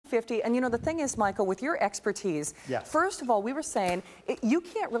$14.50. And you know, the thing is, Michael, with your expertise, yes. First of all, we were saying you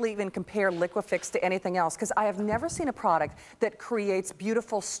can't really even compare Liquifix to anything else, because I have never seen a product that creates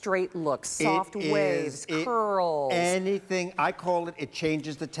beautiful straight looks, soft waves, curls. Anything, I call it, it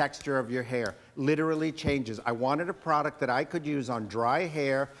changes the texture of your hair. Literally changes. I wanted a product that I could use on dry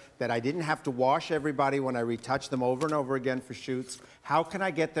hair, that I didn't have to wash everybody when I retouch them over and over again for shoots. How can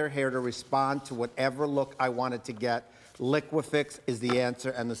I get their hair to respond to whatever look I wanted to get? Liquifix is the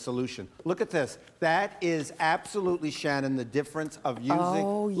answer and the solution. Look at this. That is absolutely, Shannon, the difference of using.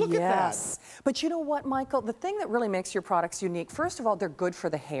 Oh, Look yes. at that. But you know what, Michael? The thing that really makes your products unique, first of all, they're good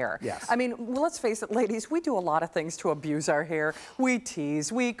for the hair. Yes. I mean, well, let's face it, ladies, we do a lot of things to abuse our hair. We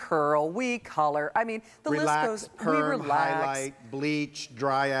tease, we curl, we color. I mean, the relax, list goes. perm, we relax. highlight, bleach,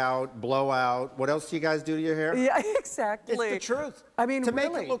 dry out, blow out. What else do you guys do to your hair? Yeah, exactly. It's the truth. I mean, to really,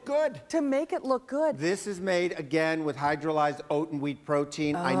 make it look good. To make it look good. This is made, again, with hydrolyzed oat and wheat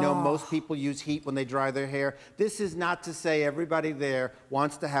protein. I know most people use heat when they dry their hair. This is not to say everybody there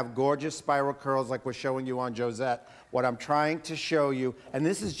wants to have gorgeous spiral curls like we're showing you on Josette. What I'm trying to show you, and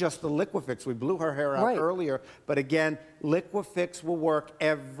this is just the Liquifix. We blew her hair out earlier, but again, Liquifix will work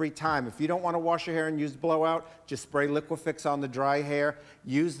every time. If you don't want to wash your hair and use blowout, just spray Liquifix on the dry hair.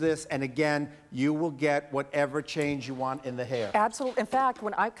 Use this, and again, you will get whatever change you want in the hair. Absolutely. In fact,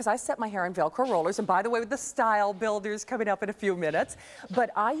 because I set my hair in Velcro rollers, and by the way, with the style builders coming up in a few minutes, but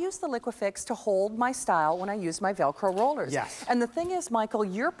I use the Liquifix to hold my style when I use my Velcro rollers. Yes. And the thing is, Michael,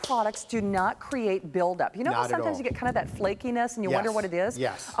 your products do not create buildup. You know how sometimes you get kind of that flakiness and you wonder what it is?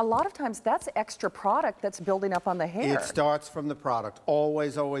 Yes. A lot of times that's extra product that's building up on the hair. It starts from the product,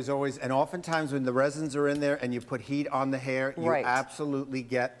 always, always, always. And oftentimes when the resins are in there and you put heat on the hair, you absolutely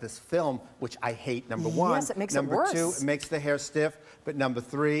get this film, which I hate, number one. Yes, it makes it worse. Number two, it makes the hair stiff. But number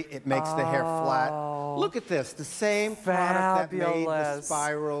three, it makes the hair flat. Look at this, the same product that made the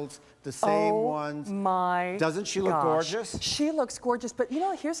spirals, the same ones. My Doesn't she look gorgeous? She looks gorgeous, but you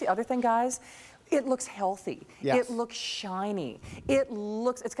know, here's the other thing, guys. It looks healthy. Yes. It looks shiny.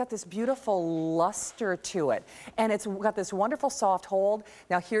 It's got this beautiful luster to it. And it's got this wonderful soft hold.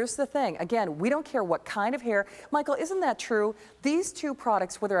 Now here's the thing. Again, we don't care what kind of hair. Michael, isn't that true? These two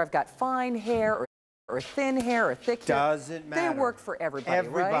products, whether I've got fine hair or thin hair or thick hair, doesn't matter. They work for everybody,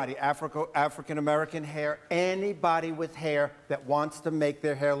 Everybody, right? African-American hair, anybody with hair that wants to make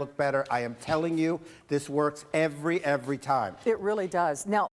their hair look better. I am telling you, this works every time. It really does. Now,